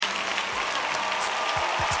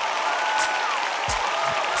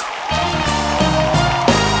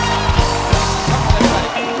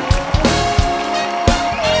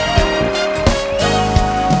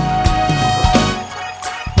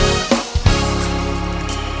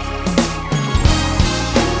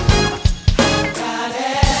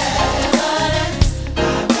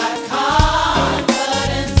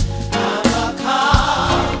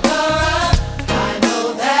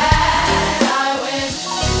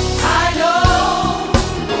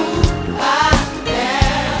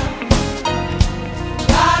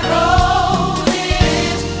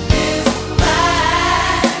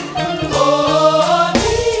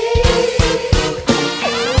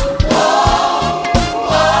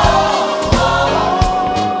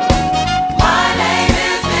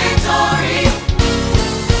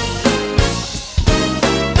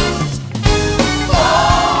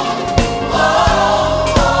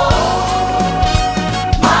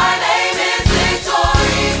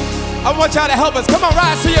want y'all to help us. Come on,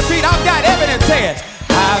 rise to your feet. I've got evidence. Say it.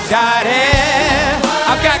 I've got it.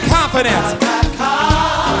 I've got confidence.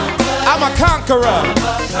 I'm a conqueror.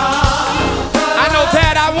 I know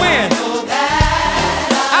that I win.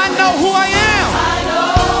 I know who I am.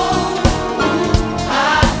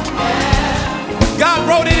 God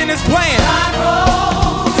wrote it in his plan.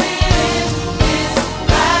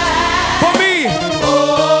 For me.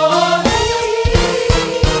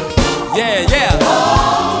 Yeah, yeah.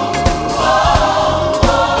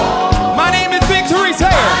 My name is Victory. Say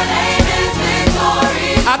it.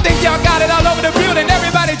 I think y'all got it all over the building.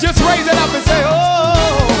 Everybody just raise it up and say, oh.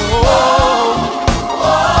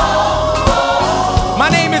 My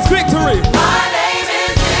name is Victory. My name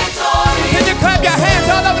is Victory. Can you clap your hands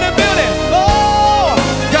all over the building? Oh,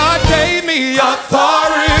 God gave me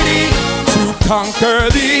authority to conquer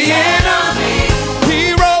the enemy.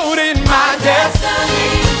 He wrote in my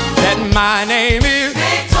destiny that my name is